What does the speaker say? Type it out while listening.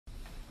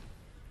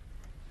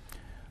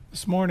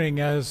This morning,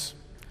 as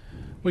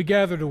we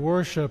gather to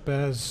worship,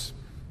 as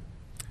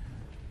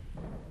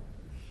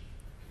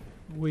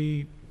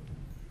we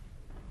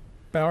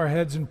bow our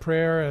heads in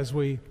prayer, as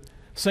we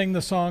sing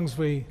the songs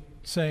we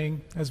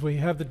sing, as we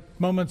have the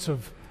moments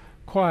of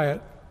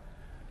quiet,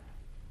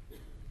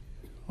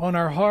 on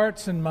our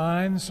hearts and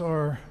minds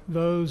are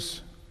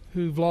those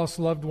who've lost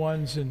loved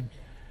ones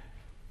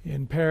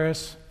in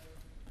Paris,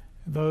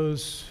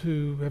 those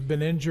who have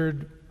been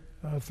injured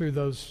through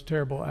those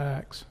terrible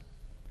acts.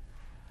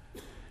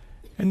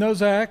 And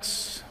those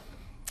acts,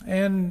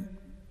 and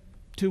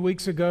 2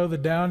 weeks ago, the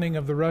downing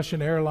of the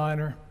Russian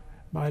airliner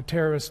by a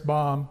terrorist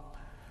bomb,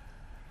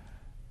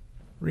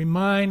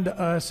 remind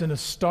us in a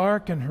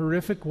stark and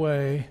horrific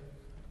way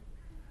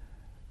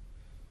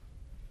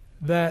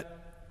that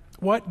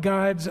what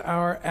guides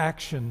our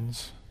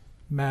actions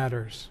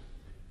matters,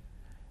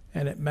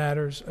 and it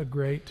matters a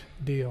great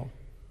deal.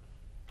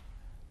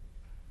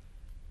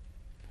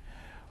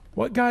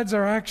 What guides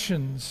our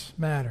actions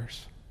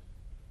matters,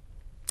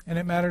 and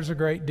it matters a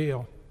great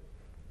deal.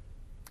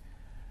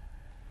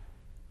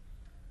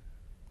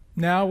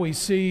 Now we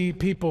see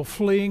people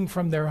fleeing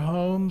from their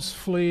homes,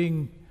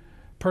 fleeing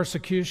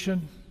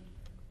persecution.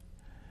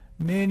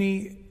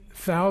 Many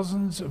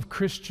thousands of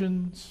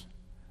Christians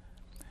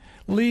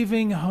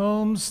leaving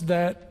homes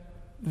that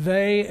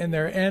they and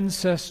their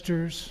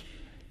ancestors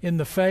in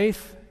the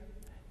faith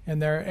and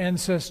their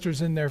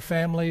ancestors in their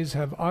families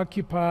have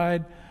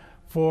occupied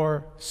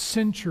for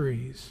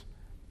centuries,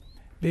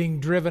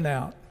 being driven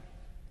out.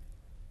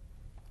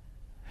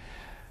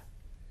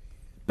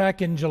 Back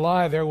in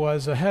July, there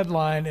was a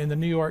headline in the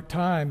New York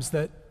Times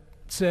that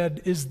said,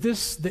 "Is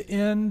this the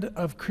end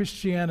of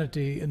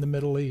Christianity in the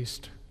Middle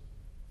East?"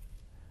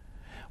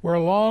 We're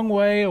a long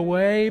way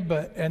away,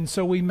 and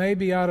so we may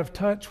be out of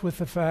touch with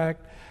the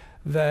fact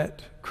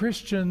that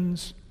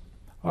Christians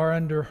are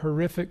under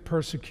horrific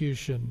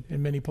persecution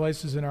in many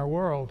places in our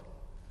world.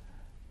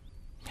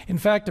 In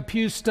fact, a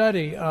Pew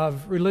study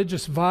of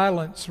religious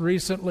violence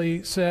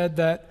recently said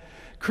that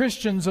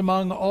Christians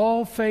among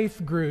all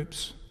faith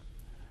groups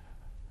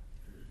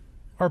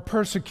are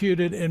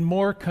persecuted in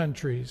more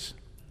countries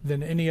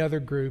than any other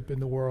group in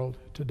the world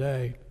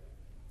today.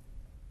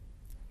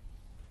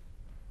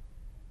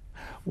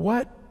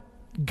 What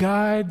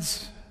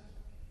guides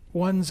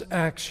one's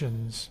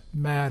actions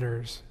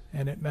matters,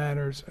 and it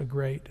matters a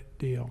great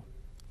deal.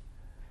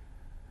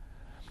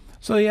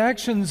 So the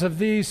actions of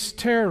these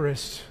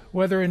terrorists,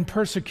 whether in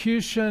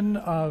persecution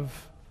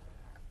of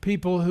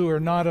people who are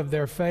not of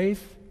their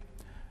faith,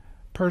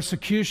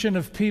 persecution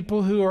of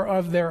people who are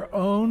of their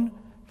own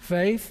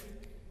faith,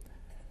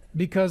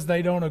 because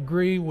they don't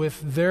agree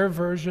with their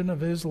version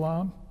of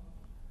Islam.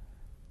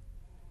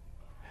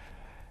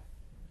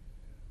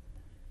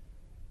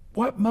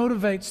 What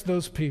motivates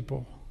those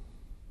people?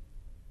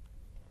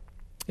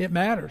 It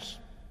matters.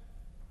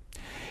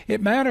 It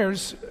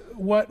matters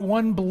what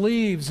one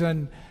believes,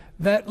 and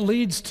that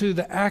leads to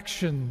the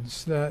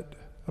actions that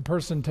a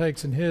person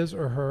takes in his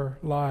or her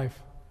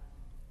life.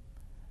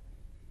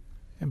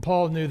 And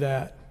Paul knew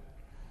that.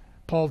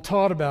 Paul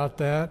taught about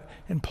that,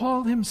 and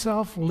Paul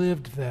himself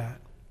lived that.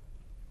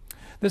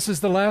 This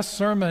is the last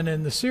sermon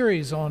in the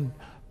series on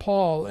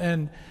Paul,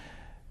 and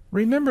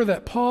remember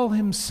that Paul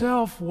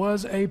himself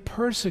was a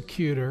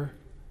persecutor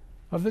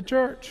of the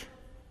church.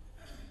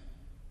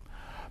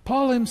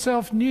 Paul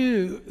himself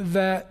knew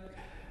that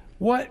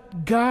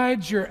what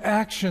guides your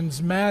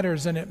actions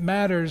matters, and it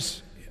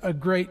matters a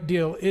great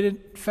deal. In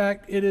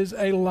fact, it is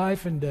a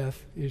life and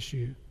death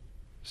issue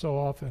so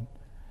often.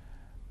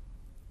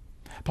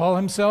 Paul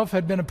himself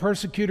had been a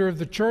persecutor of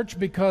the church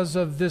because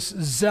of this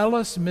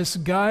zealous,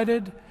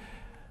 misguided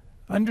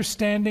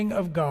understanding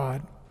of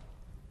God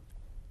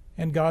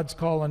and God's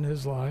call in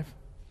his life.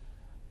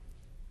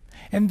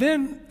 And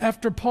then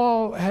after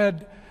Paul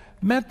had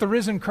met the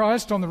risen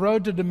Christ on the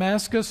road to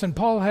Damascus, and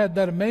Paul had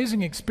that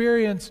amazing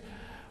experience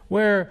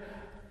where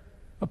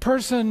a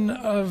person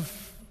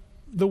of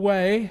the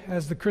way,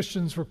 as the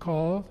Christians were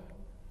called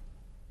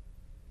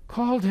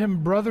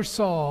him Brother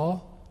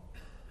Saul,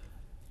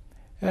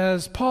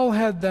 as Paul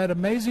had that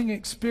amazing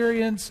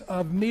experience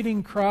of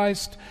meeting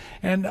Christ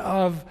and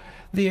of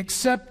the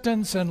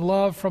acceptance and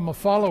love from a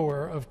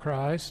follower of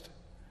Christ,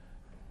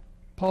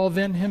 Paul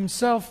then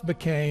himself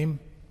became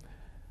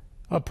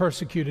a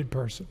persecuted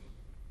person.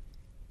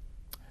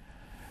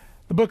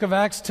 The book of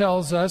Acts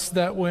tells us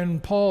that when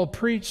Paul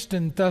preached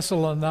in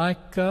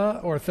Thessalonica,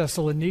 or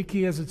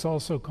Thessaloniki as it's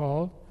also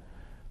called,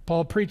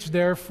 Paul preached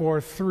there for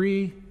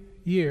 3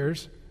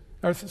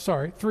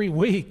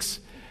 weeks.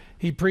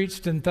 He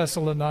preached in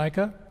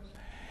Thessalonica.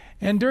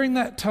 And during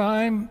that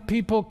time,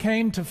 people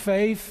came to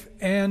faith,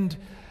 and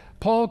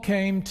Paul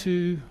came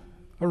to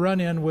a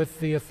run-in with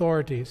the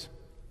authorities.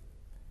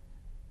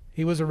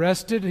 He was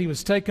arrested. He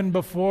was taken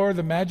before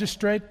the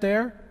magistrate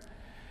there.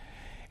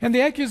 And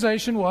the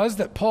accusation was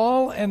that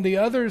Paul and the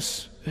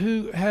others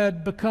who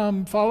had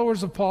become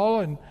followers of Paul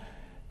and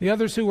the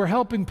others who were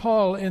helping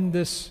Paul in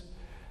this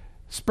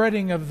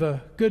spreading of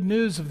the good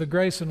news of the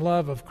grace and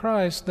love of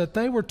Christ, that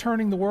they were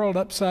turning the world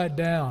upside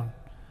down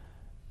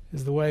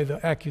is the way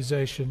the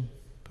accusation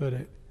put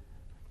it.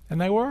 And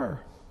they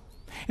were.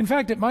 In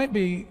fact, it might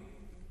be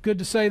good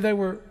to say they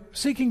were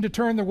seeking to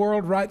turn the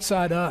world right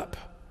side up,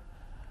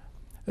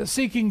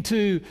 seeking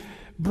to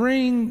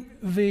bring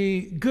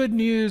the good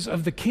news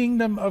of the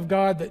kingdom of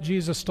God that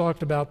Jesus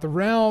talked about, the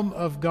realm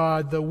of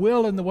God, the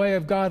will and the way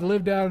of God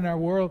lived out in our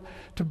world,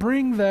 to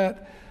bring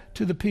that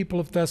to the people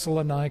of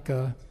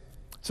Thessalonica.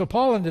 So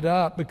Paul ended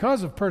up,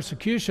 because of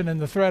persecution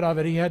and the threat of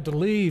it, he had to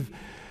leave,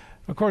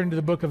 according to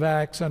the book of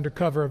Acts, under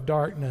cover of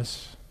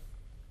darkness.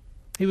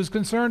 He was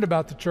concerned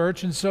about the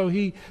church, and so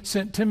he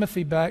sent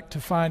Timothy back to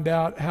find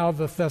out how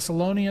the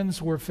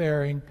Thessalonians were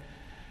faring,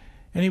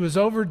 and he was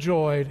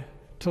overjoyed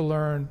to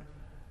learn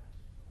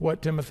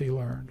what Timothy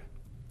learned.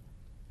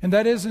 And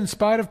that is, in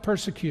spite of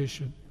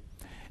persecution,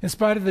 in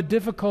spite of the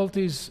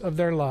difficulties of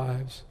their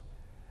lives,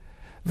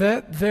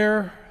 that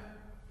their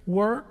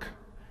work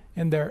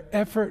and their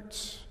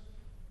efforts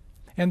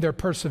and their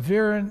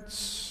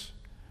perseverance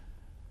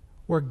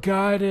were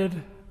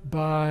guided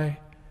by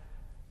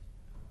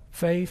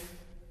faith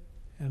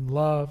and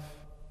love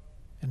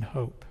and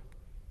hope.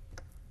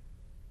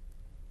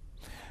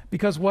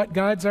 Because what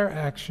guides our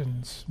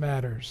actions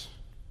matters,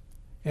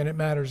 and it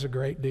matters a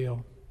great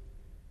deal.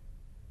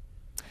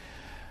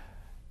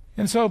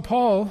 And so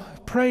Paul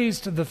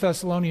praised the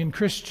Thessalonian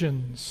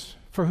Christians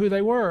for who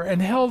they were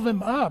and held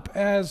them up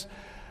as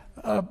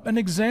an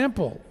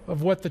example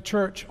of what the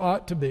church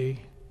ought to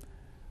be,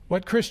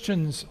 what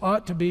Christians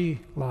ought to be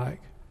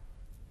like.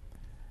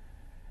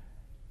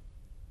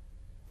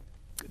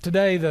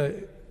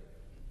 Today,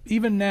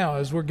 even now,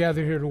 as we're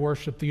gathered here to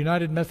worship, the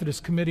United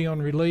Methodist Committee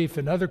on Relief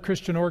and other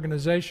Christian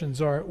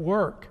organizations are at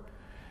work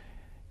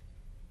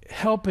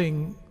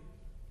helping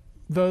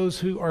those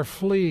who are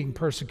fleeing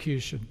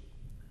persecution.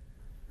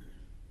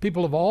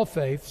 People of all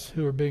faiths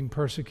who are being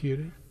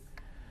persecuted.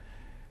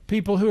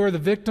 People who are the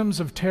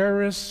victims of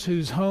terrorists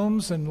whose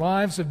homes and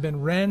lives have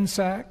been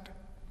ransacked.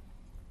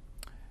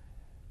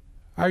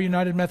 Our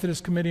United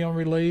Methodist Committee on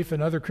Relief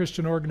and other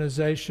Christian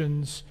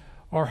organizations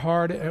are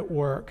hard at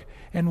work.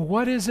 And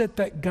what is it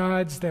that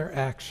guides their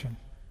action?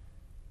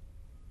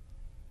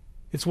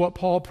 It's what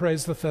Paul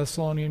praised the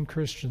Thessalonian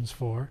Christians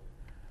for.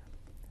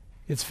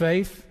 It's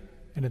faith,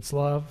 and it's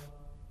love,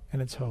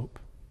 and it's hope.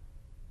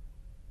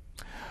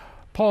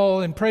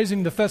 Paul, in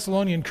praising the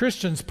Thessalonian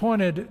Christians,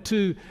 pointed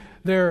to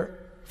their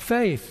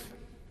faith.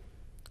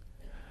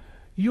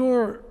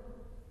 Your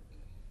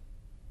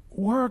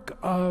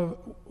work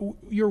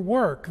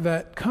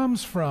that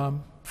comes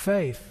from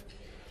faith,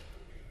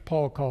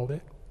 Paul called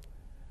it.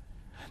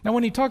 Now,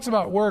 when he talks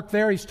about work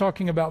there, he's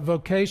talking about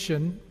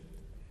vocation.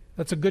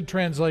 That's a good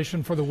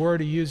translation for the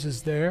word he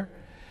uses there.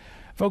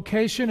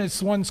 Vocation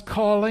is one's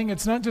calling.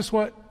 It's not just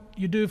what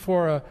you do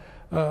for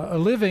a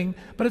living,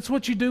 but it's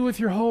what you do with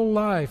your whole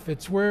life.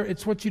 It's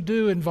what you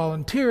do in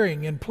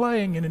volunteering, in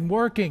playing, and in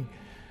working,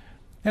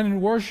 and in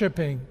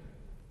worshiping,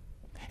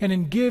 and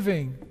in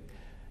giving,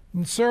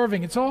 and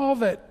serving. It's all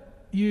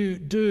that you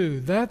do.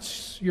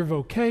 That's your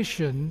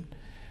vocation.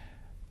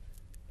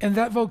 And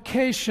that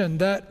vocation,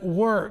 that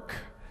work,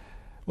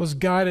 was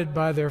guided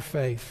by their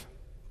faith.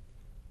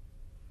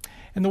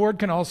 And the word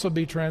can also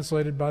be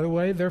translated, by the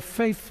way, their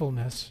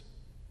faithfulness.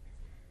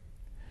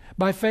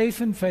 By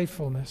faith and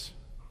faithfulness.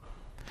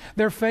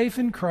 Their faith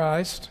in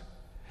Christ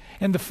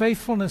and the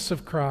faithfulness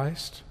of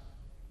Christ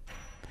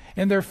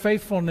and their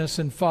faithfulness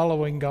in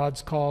following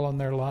God's call on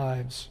their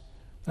lives.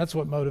 That's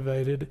what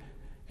motivated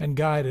and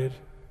guided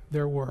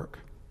their work.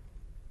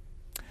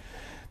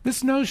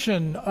 This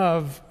notion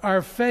of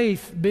our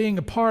faith being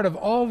a part of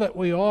all that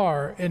we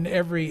are in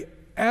every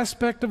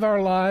aspect of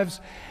our lives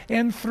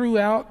and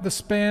throughout the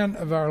span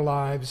of our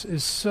lives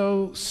is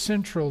so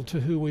central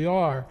to who we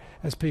are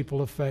as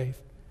people of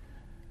faith.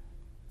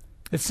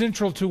 It's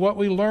central to what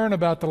we learn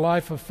about the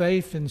life of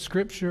faith in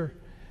Scripture.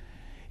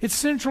 It's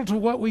central to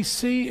what we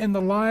see in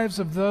the lives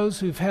of those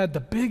who've had the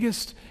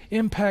biggest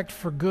impact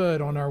for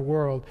good on our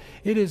world.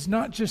 It is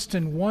not just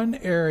in one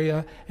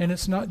area, and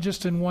it's not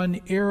just in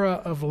one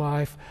era of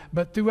life,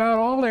 but throughout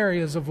all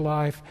areas of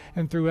life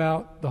and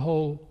throughout the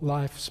whole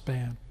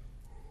lifespan.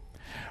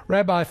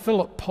 Rabbi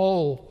Philip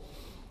Pohl,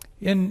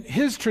 in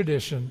his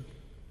tradition,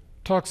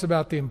 talks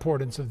about the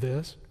importance of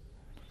this.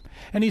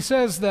 And he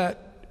says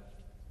that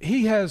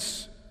he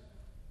has,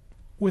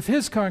 with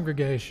his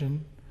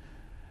congregation,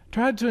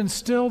 tried to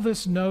instill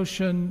this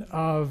notion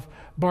of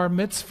bar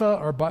mitzvah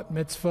or bat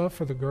mitzvah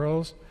for the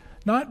girls,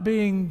 not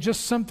being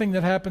just something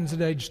that happens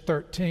at age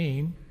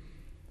 13,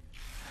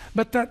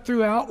 but that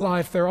throughout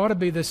life there ought to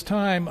be this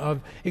time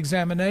of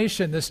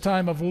examination, this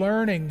time of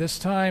learning, this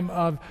time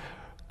of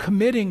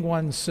committing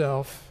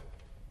oneself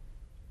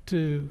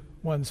to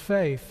one's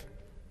faith.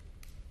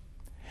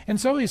 And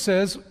so he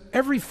says,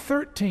 every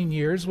 13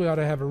 years we ought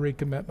to have a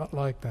recommitment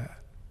like that.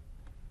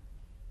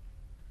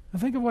 Now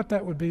think of what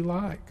that would be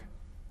like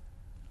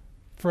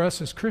for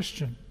us as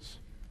Christians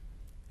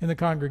in the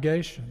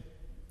congregation.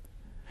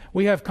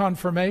 We have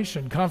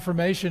confirmation.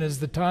 Confirmation is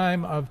the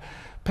time of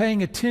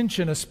paying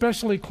attention,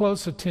 especially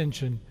close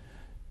attention,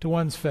 to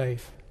one's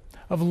faith,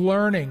 of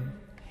learning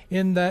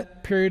in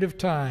that period of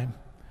time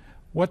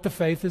what the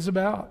faith is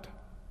about,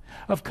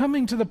 of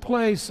coming to the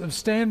place of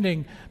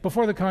standing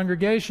before the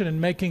congregation and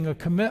making a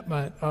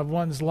commitment of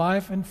one's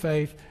life and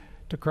faith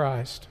to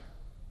Christ.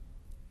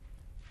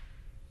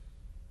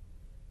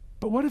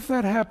 But what if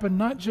that happened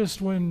not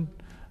just when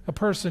a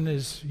person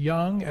is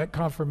young at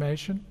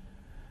confirmation,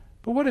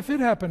 but what if it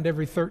happened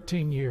every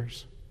 13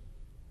 years?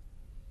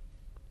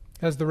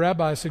 As the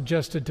rabbi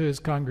suggested to his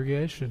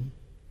congregation.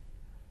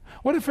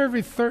 What if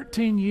every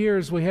 13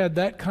 years we had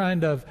that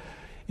kind of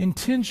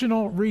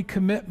intentional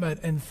recommitment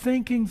and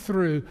thinking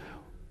through,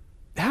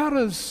 how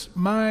does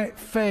my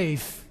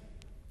faith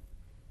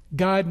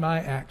guide my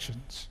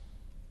actions?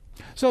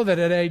 So that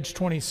at age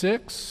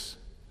 26,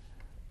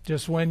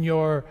 just when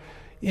you're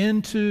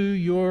into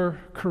your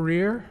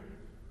career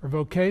or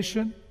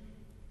vocation,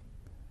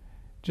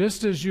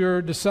 just as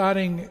you're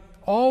deciding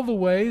all the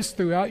ways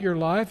throughout your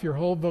life, your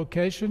whole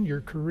vocation,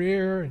 your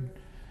career, and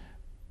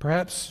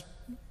perhaps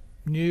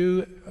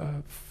new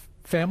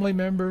family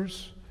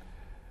members,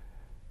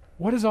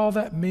 what does all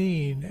that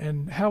mean,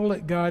 and how will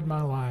it guide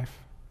my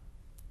life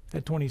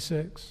at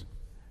 26?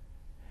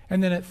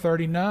 And then at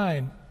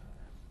 39,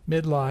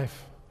 midlife,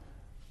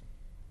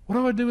 what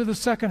do I do with the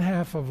second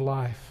half of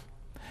life?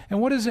 And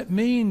what does it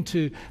mean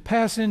to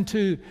pass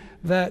into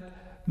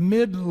that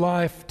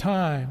midlife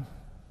time?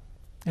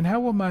 And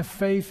how will my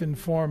faith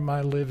inform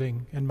my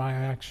living and my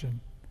action?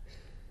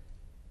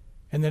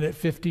 And then at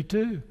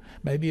 52,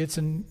 maybe it's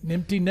an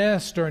empty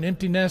nest, or an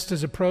empty nest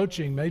is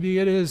approaching. Maybe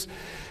it is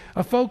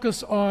a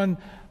focus on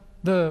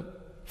the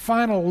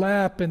final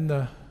lap in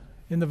the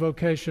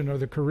vocation, or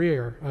the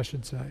career, I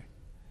should say.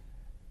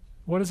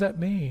 What does that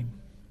mean?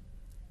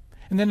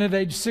 And then at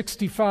age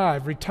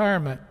 65,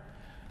 retirement.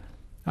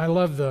 I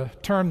love the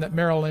term that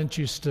Merrill Lynch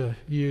used to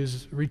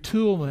use,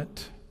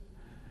 retoolment.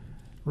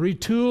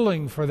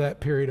 Retooling for that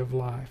period of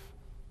life.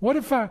 What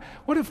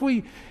if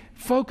we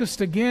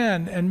focused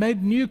again and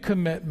made new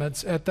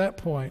commitments at that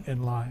point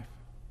in life?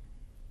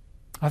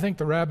 I think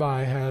the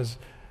rabbi has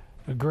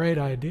a great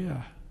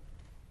idea.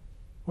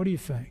 What do you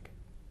think?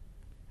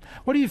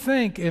 What do you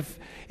think if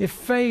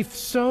faith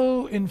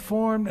so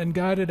informed and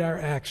guided our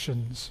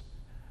actions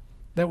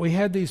that we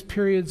had these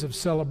periods of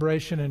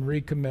celebration and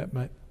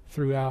recommitment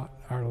throughout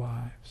our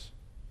lives?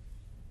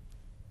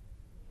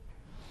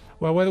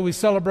 Well, whether we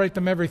celebrate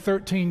them every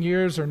 13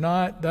 years or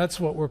not, that's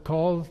what we're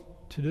called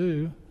to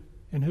do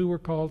and who we're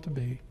called to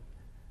be.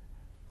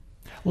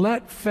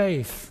 Let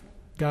faith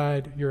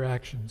guide your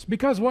actions,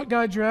 because what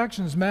guides your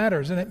actions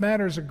matters, and it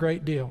matters a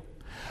great deal.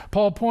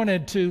 Paul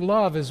pointed to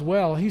love as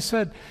well. He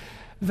said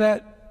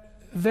that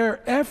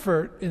their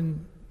effort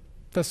in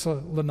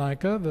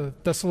Thessalonica, the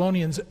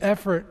Thessalonians'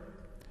 effort,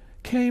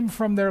 came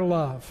from their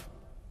love.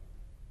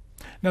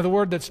 Now, the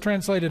word that's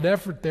translated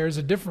effort there is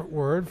a different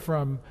word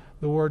from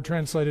the word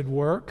translated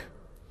work.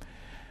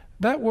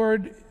 That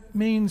word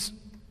means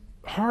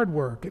hard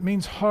work. It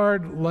means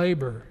hard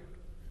labor,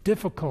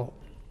 difficult.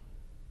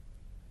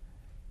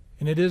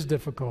 And it is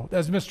difficult.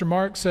 As Mr.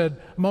 Mark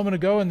said a moment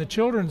ago in the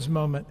children's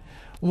moment,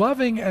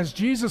 loving as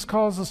Jesus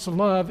calls us to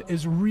love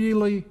is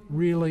really,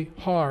 really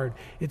hard.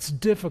 It's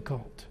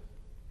difficult.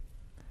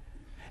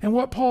 And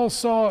what Paul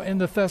saw in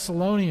the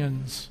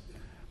Thessalonians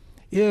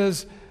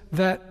is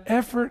that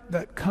effort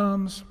that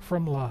comes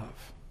from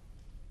love.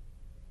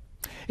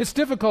 It's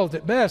difficult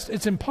at best.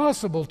 It's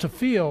impossible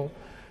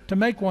to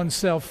make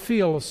oneself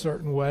feel a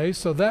certain way,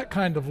 so that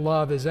kind of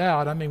love is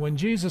out. I mean, when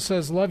Jesus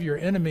says love your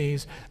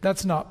enemies,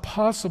 that's not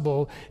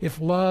possible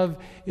if love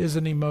is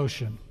an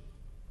emotion.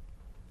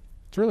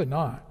 It's really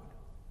not.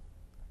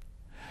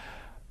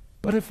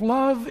 But if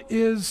love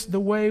is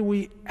the way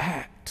we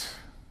act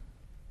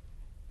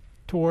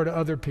toward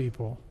other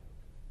people,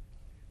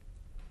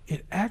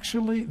 it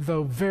actually,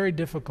 though very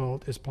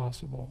difficult, is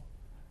possible.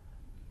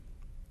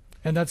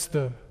 And that's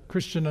the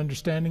Christian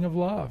understanding of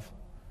love.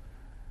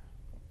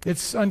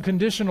 It's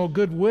unconditional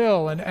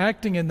goodwill and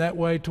acting in that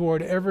way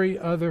toward every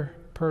other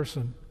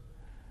person,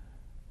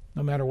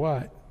 no matter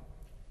what.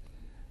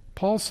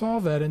 Paul saw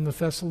that in the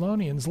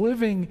Thessalonians,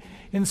 living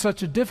in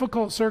such a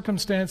difficult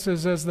circumstance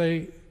as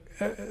they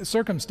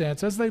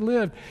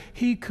lived.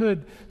 He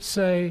could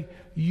say,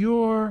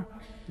 your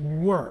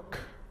work,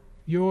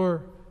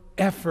 your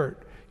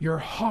effort, your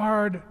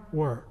hard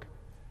work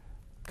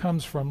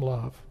comes from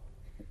love.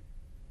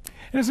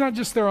 And it's not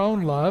just their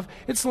own love.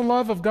 It's the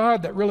love of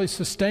God that really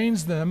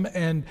sustains them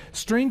and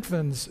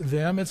strengthens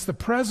them. It's the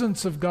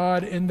presence of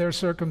God in their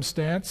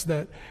circumstance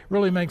that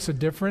really makes a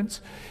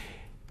difference.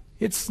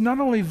 It's not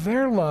only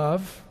their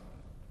love,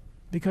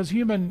 because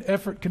human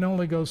effort can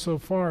only go so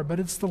far, but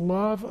it's the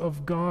love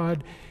of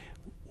God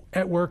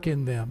at work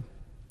in them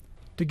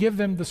to give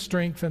them the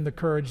strength and the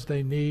courage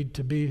they need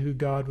to be who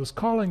God was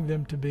calling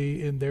them to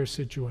be in their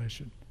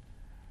situation.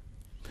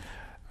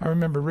 I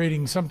remember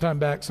reading sometime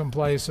back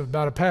someplace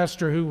about a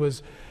pastor who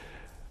was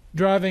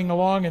driving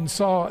along and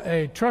saw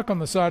a truck on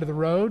the side of the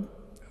road,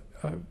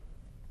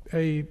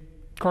 a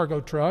cargo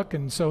truck,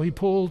 and so he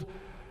pulled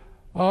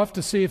off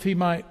to see if he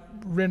might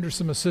render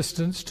some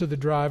assistance to the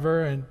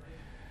driver. And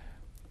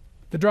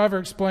The driver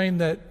explained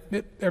that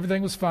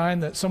everything was fine,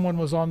 that someone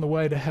was on the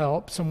way to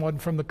help. Someone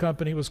from the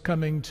company was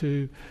coming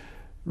to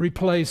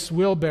replace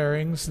wheel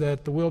bearings,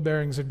 that the wheel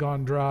bearings had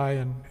gone dry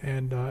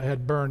and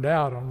had burned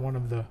out on one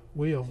of the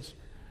wheels.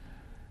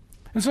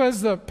 And so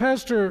as the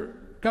pastor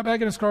got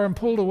back in his car and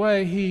pulled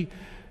away, he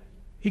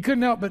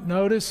couldn't help but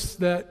notice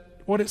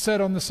that what it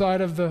said on the side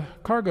of the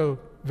cargo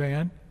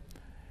van,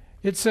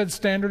 it said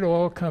Standard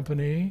Oil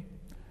Company,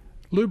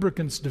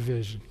 Lubricants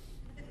Division.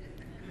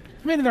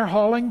 I mean, they're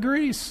hauling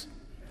grease.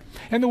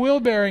 And the wheel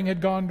bearing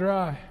had gone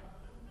dry.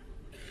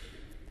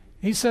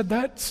 He said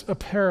that's a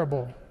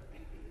parable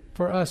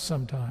for us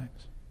sometimes.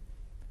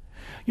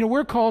 You know,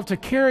 we're called to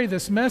carry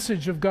this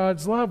message of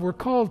God's love. We're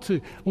called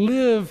to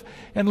live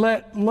and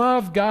let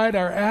love guide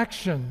our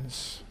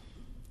actions.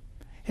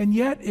 And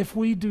yet, if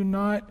we do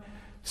not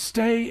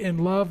stay in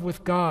love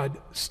with God,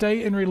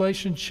 stay in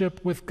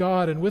relationship with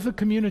God and with a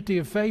community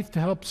of faith to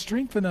help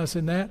strengthen us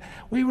in that,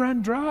 we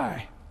run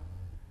dry.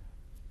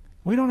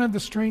 We don't have the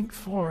strength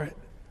for it.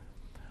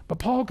 But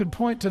Paul could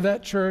point to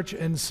that church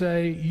and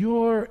say,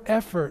 your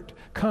effort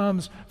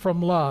comes from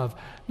love.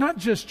 Not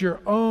just your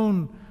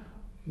own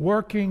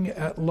working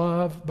at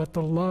love, but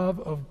the love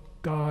of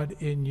God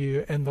in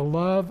you and the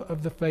love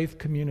of the faith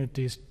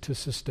communities to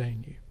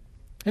sustain you.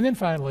 And then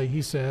finally,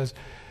 he says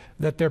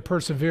that their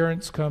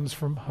perseverance comes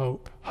from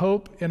hope.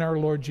 Hope in our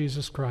Lord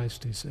Jesus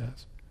Christ, he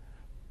says.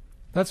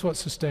 That's what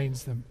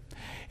sustains them.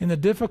 In the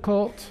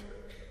difficult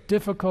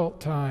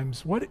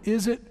times, what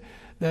is it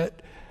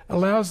that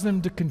allows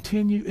them to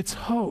continue? It's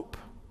hope.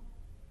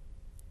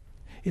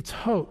 It's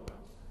hope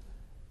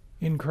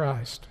in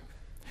Christ.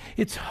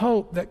 It's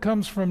hope that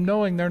comes from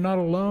knowing they're not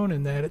alone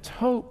in that. It's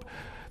hope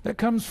that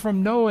comes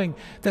from knowing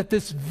that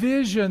this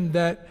vision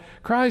that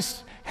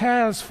Christ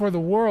has for the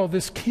world,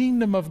 this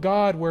kingdom of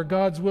God where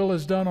God's will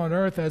is done on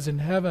earth as in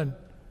heaven,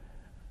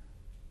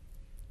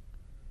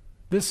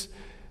 this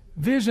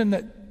vision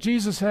that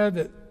Jesus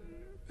had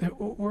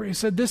where he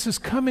said, this is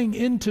coming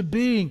into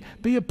being,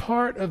 be a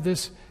part of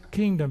this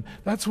kingdom.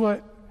 That's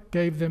what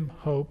gave them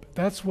hope.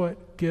 That's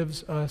what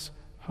gives us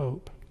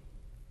hope.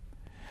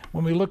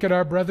 When we look at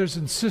our brothers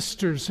and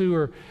sisters who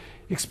are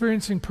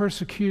experiencing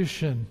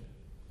persecution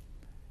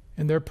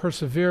and their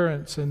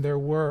perseverance and their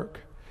work,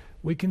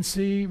 we can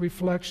see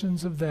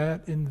reflections of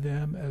that in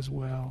them as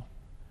well.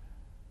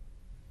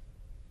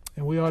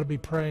 And we ought to be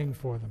praying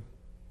for them.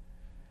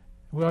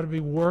 We ought to be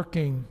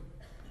working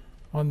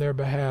on their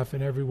behalf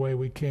in every way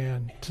we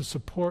can to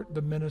support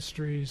the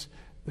ministries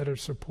that are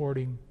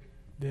supporting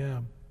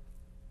them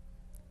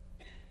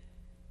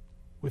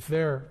with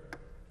their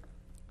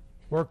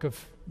work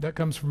that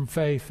comes from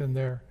faith and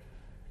their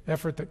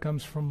effort that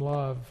comes from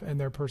love and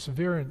their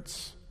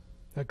perseverance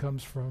that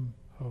comes from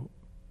hope.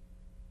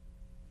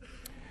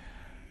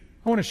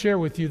 I want to share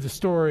with you the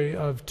story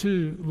of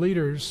two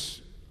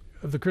leaders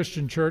of the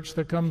Christian church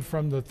that come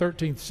from the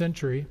 13th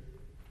century,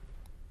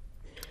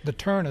 the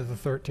turn of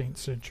the 13th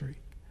century.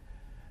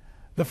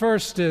 The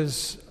first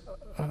is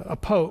a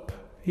pope.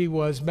 He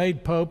was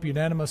made pope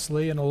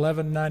unanimously in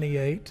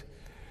 1198,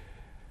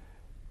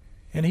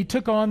 and he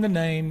took on the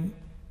name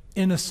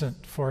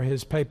Innocent for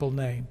his papal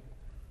name.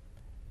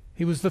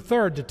 He was the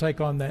third to take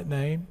on that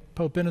name,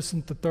 Pope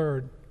Innocent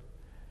III.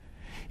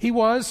 He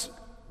was,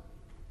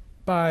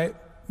 by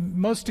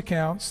most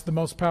accounts, the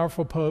most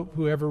powerful pope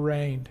who ever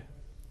reigned.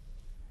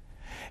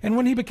 And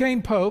when he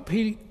became pope,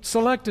 he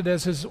selected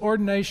as his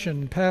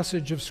ordination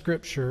passage of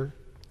Scripture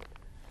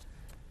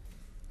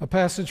a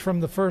passage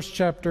from the first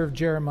chapter of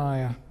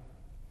Jeremiah.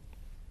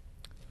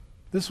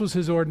 This was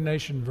his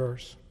ordination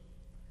verse.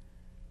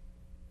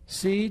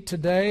 See,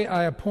 today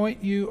I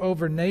appoint you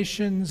over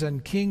nations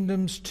and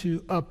kingdoms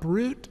to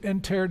uproot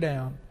and tear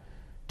down,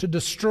 to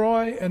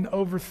destroy and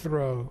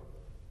overthrow,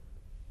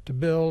 to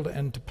build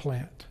and to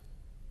plant.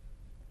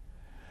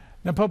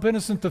 Now, Pope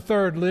Innocent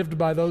III lived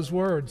by those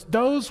words.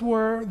 Those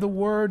were the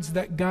words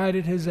that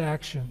guided his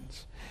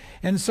actions.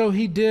 And so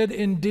he did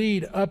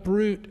indeed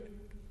uproot,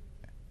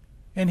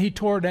 and he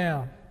tore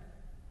down,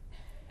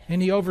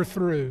 and he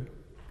overthrew,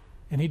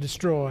 and he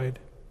destroyed,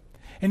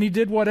 and he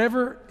did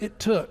whatever it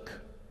took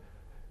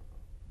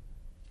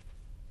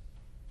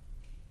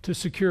to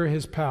secure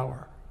his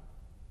power.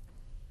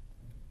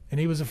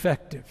 And he was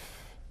effective.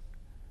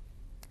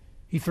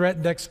 He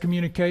threatened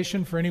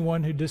excommunication for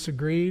anyone who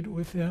disagreed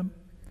with him.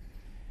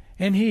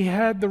 And he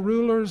had the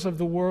rulers of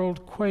the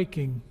world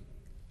quaking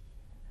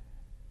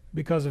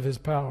because of his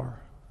power.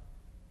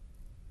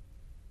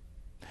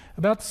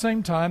 About the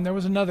same time, there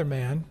was another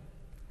man.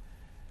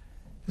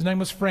 His name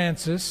was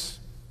Francis,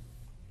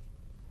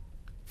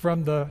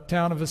 from the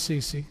town of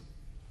Assisi.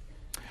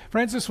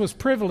 Francis was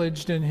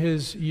privileged in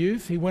his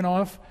youth. He went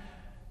off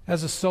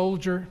as a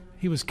soldier.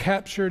 He was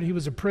captured. He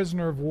was a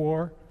prisoner of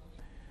war.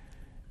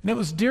 And it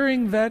was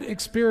during that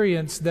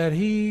experience that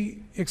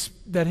he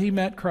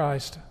met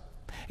Christ.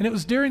 And it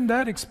was during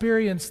that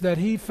experience that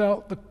he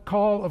felt the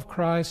call of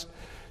Christ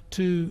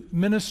to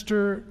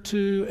minister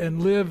to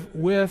and live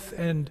with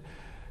and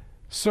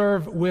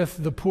serve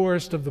with the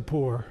poorest of the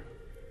poor.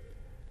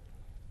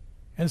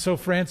 And so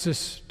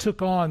Francis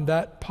took on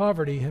that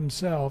poverty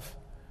himself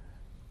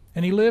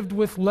and he lived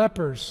with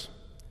lepers,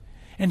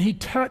 and he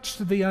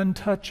touched the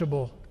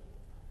untouchable,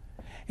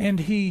 and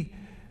he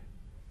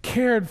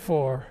cared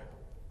for,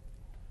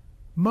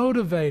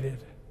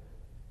 motivated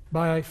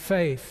by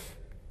faith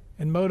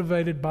and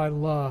motivated by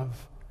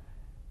love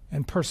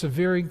and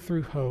persevering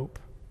through hope.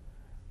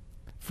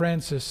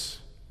 Francis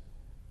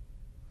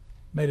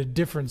made a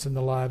difference in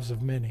the lives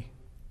of many.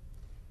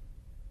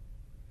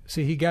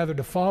 See, he gathered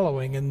a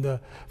following, and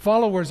the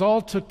followers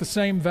all took the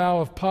same vow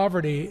of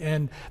poverty,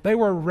 and they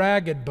were a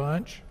ragged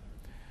bunch.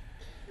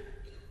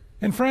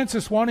 And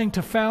Francis, wanting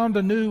to found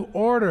a new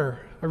order,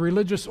 a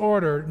religious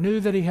order, knew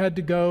that he had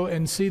to go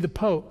and see the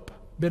Pope,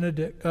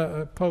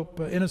 Pope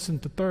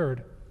Innocent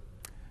III.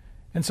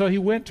 And so he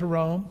went to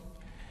Rome,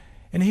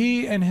 and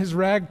he and his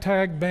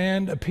ragtag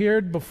band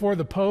appeared before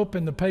the Pope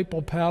in the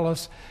papal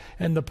palace,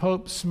 and the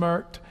Pope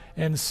smirked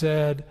and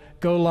said,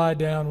 "Go lie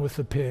down with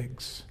the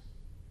pigs."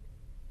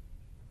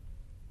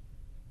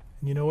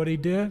 And you know what he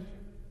did?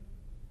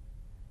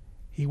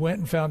 He went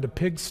and found a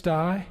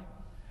pigsty.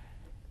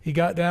 He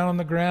got down on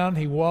the ground,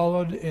 he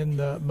wallowed in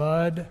the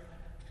mud,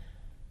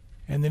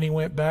 and then he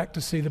went back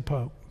to see the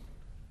Pope.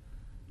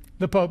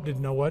 The Pope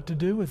didn't know what to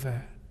do with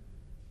that.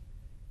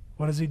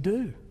 What does he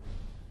do?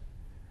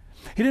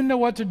 He didn't know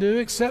what to do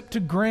except to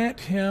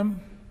grant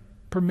him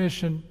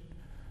permission,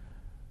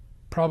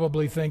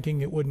 probably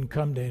thinking it wouldn't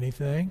come to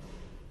anything,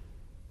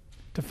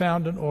 to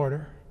found an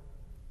order.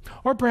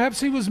 Or perhaps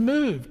he was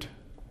moved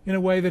in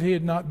a way that he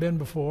had not been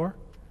before,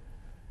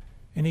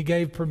 and he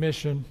gave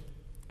permission,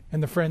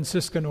 and the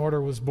Franciscan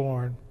order was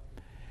born.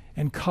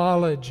 And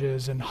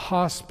colleges and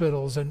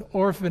hospitals and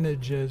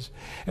orphanages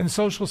and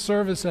social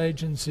service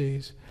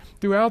agencies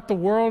throughout the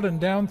world and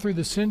down through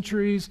the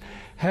centuries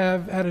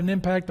have had an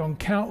impact on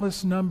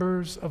countless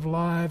numbers of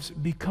lives,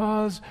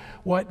 because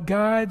what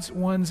guides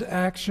one's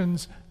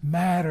actions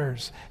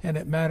matters, and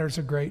it matters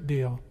a great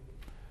deal.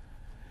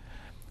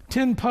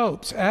 10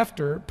 popes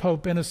after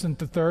Pope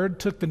Innocent III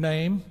took the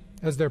name,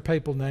 as their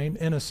papal name,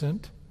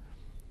 Innocent.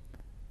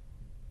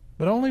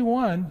 But only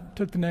one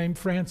took the name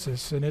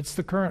Francis, and it's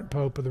the current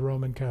Pope of the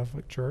Roman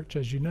Catholic Church,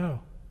 as you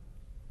know.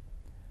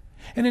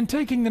 And in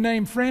taking the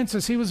name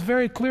Francis, he was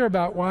very clear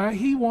about why.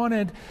 He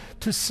wanted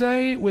to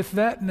say with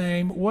that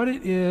name what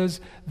it is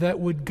that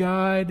would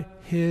guide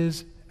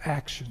his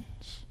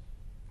actions.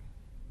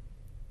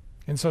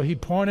 And so he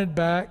pointed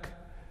back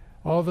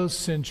all those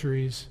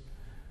centuries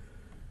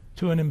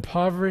to an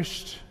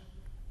impoverished,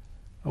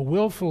 a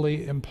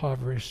willfully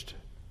impoverished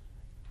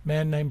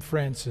man named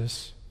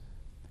Francis,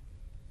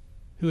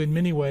 who in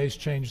many ways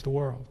changed the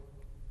world.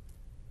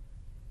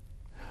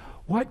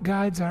 What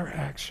guides our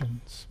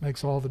actions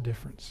makes all the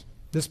difference.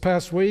 This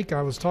past week,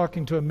 I was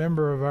talking to a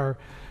member of our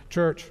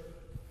church,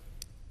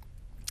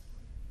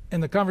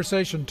 and the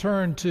conversation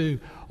turned to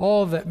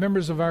all that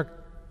members of our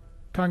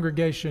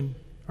congregation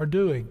are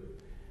doing.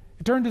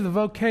 It turned to the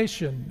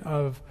vocation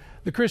of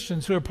the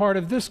Christians who are part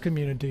of this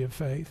community of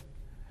faith.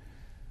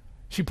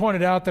 She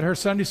pointed out that her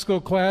Sunday school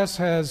class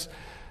has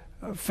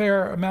a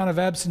fair amount of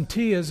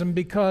absenteeism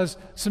because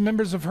some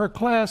members of her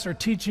class are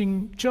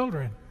teaching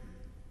children,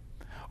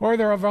 or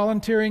they're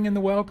volunteering in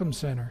the Welcome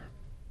Center,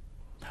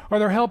 or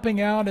they're helping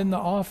out in the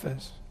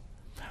office,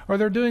 or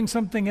they're doing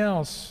something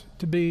else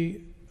to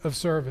be of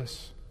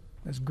service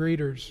as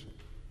greeters.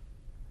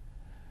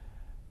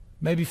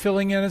 Maybe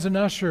filling in as an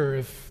usher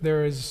if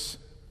there is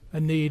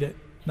a need at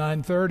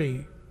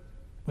 9:30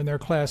 when their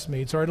class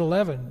meets, or at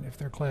 11 if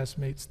their class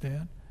meets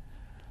then.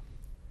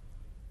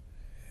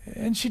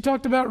 And she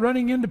talked about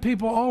running into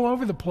people all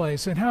over the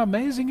place and how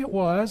amazing it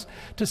was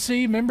to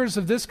see members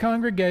of this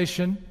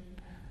congregation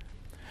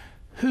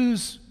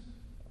whose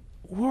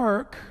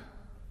work,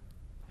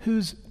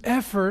 whose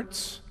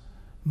efforts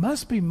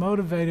must be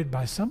motivated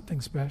by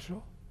something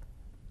special.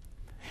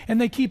 And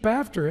they keep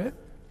after it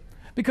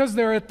because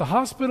they're at the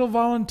hospital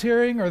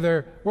volunteering, or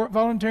they're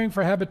volunteering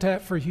for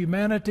Habitat for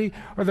Humanity,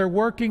 or they're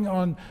working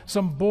on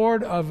some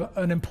board of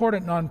an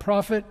important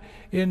nonprofit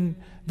in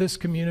this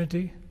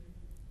community.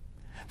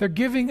 They're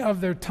giving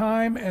of their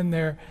time and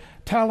their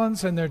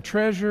talents and their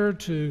treasure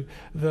to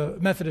the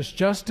Methodist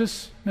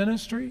Justice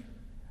Ministry,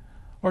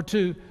 or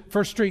to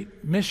First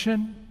Street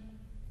Mission,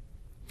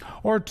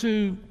 or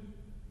to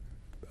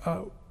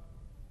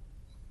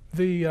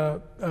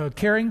the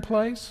Caring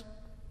Place,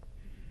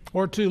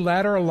 or to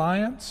Ladder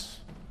Alliance.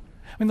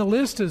 I mean, the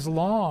list is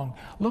long.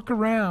 Look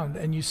around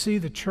and you see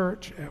the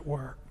church at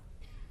work.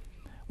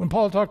 When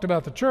Paul talked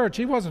about the church,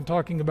 he wasn't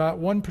talking about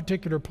one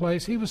particular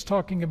place. He was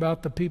talking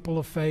about the people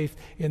of faith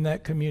in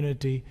that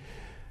community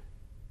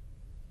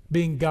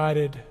being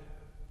guided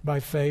by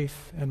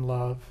faith and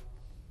love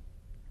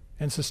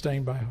and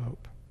sustained by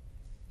hope.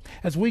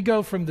 As we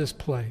go from this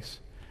place,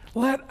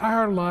 let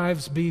our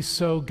lives be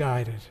so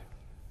guided.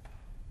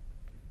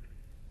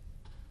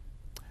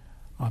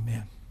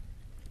 Amen.